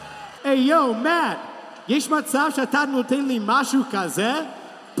יו, מאט, יש מצב שאתה נותן לי משהו כזה?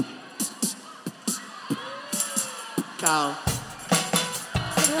 קל.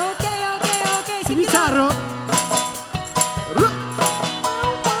 אוקיי. סיניטרו.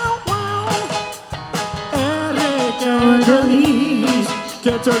 Eric and Elise,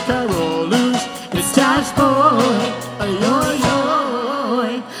 Keter Carolus, it's Dash Boy. Ayoy.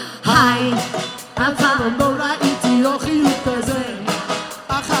 היי, אתה לא ראיתי אוכיות כזה.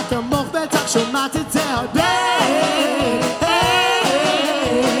 אחת המוח בטח שומעת את זה הרבה.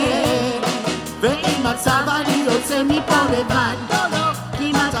 ואם מצב אני יוצא מפה לבד,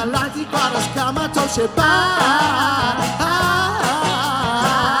 כמעט עלתי כבר אז כמה טוב שבא.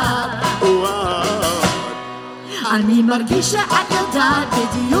 אני מרגיש שאת יודעת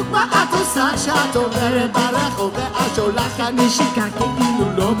בדיוק מה את עושה כשאת עוברת ברחוב ואת שולחת נשיקה כאילו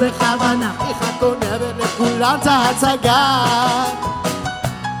לא בכוונה. איך את עונרת לכולם את ההצגה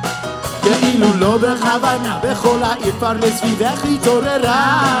כאילו לא בכוונה, בכל העיר כבר מסביבך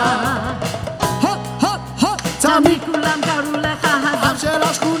התעוררה. תמיד כולם קראו לך עם של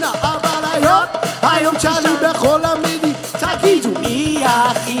השכונה, אבל היום תשאלו בכל המדינה, תגידו מי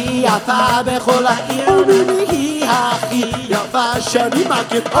הכי יפה בכל העיר, מי הכי יפה שאני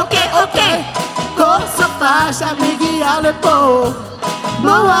מכיר. אוקיי, כל שפה שמגיעה לפה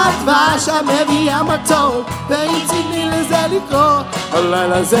מועד דבש המביאה מתוק, ואם תתני לזה לקרוא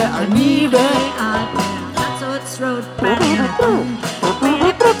הלילה זה אני ואת חצות שרות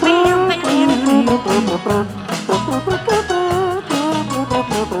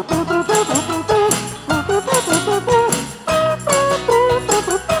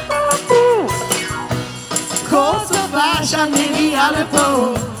כל שפה שמגיעה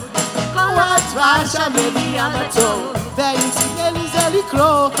לפה מועד דבש המביאה מתוק, ואם תתני לזה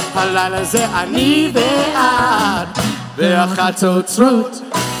לקרוא הלילה זה אני ואת והחצות שרות